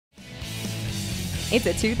It's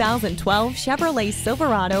a 2012 Chevrolet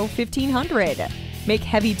Silverado 1500. Make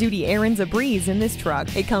heavy-duty errands a breeze in this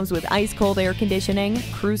truck. It comes with ice-cold air conditioning,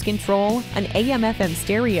 cruise control, an AM/FM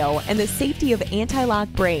stereo, and the safety of anti-lock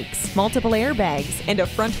brakes, multiple airbags, and a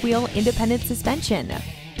front-wheel independent suspension.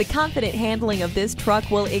 The confident handling of this truck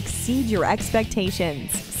will exceed your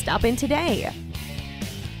expectations. Stop in today.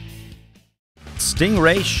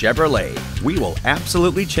 Stingray Chevrolet. We will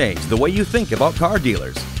absolutely change the way you think about car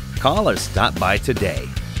dealers. Call or stop by today.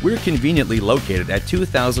 We're conveniently located at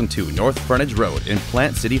 2002 North Frontage Road in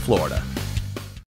Plant City, Florida.